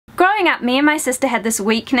Growing up, me and my sister had this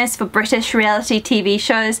weakness for British reality TV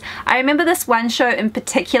shows. I remember this one show in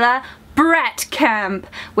particular, Brat Camp,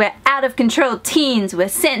 where out-of-control teens were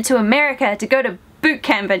sent to America to go to boot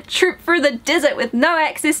camp and troop through the desert with no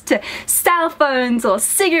access to cell phones or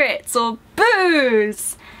cigarettes or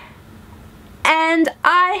booze. And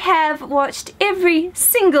I have watched every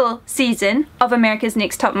single season of America's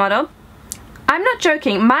Next Top Model. I'm not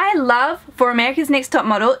joking, my love for America's Next Top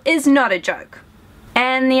Model is not a joke.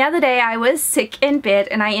 And the other day I was sick in bed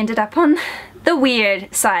and I ended up on the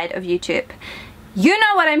weird side of YouTube. You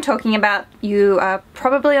know what I'm talking about. You are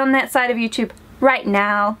probably on that side of YouTube right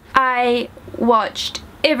now. I watched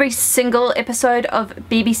every single episode of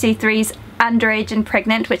BBC Three's Underage and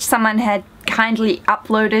Pregnant, which someone had kindly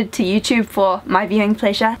uploaded to YouTube for my viewing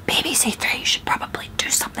pleasure. BBC Three should probably do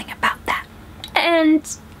something about that.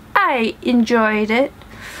 And I enjoyed it.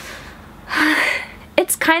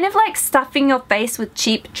 It's kind of like stuffing your face with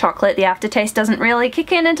cheap chocolate. The aftertaste doesn't really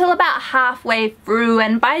kick in until about halfway through,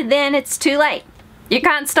 and by then it's too late. You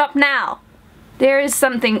can't stop now. There is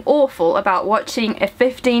something awful about watching a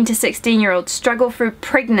 15 to 16-year-old struggle through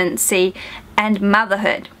pregnancy and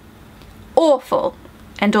motherhood. Awful,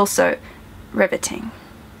 and also riveting.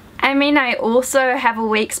 I mean, I also have a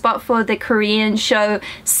weak spot for the Korean show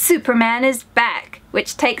Superman is Back,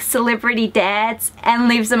 which takes celebrity dads and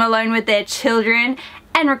leaves them alone with their children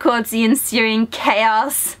and records the ensuing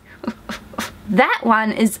chaos. That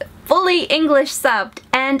one is fully English subbed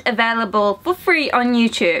and available for free on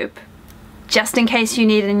YouTube, just in case you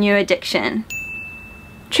need a new addiction.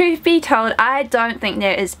 Truth be told, I don't think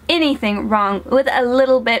there is anything wrong with a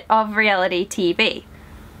little bit of reality TV.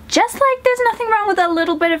 Just like there's nothing wrong with a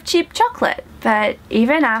little bit of cheap chocolate. But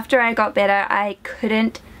even after I got better, I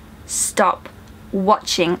couldn't stop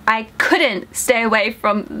watching. I couldn't stay away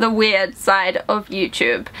from the weird side of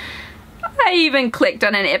YouTube. I even clicked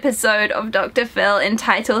on an episode of Dr. Phil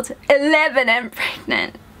entitled 11 and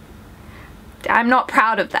Pregnant. I'm not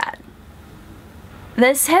proud of that.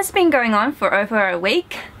 This has been going on for over a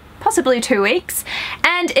week, possibly 2 weeks,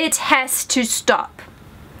 and it has to stop.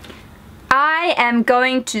 I am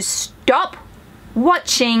going to stop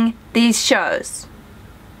watching these shows.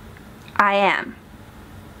 I am.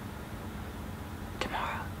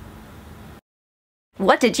 Tomorrow.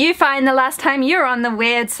 What did you find the last time you were on the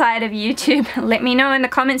weird side of YouTube? Let me know in the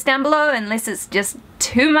comments down below, unless it's just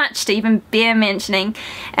too much to even bear mentioning.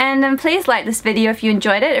 And please like this video if you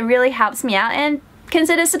enjoyed it. It really helps me out, and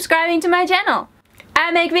consider subscribing to my channel.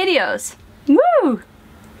 I make videos. Woo!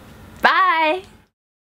 Bye!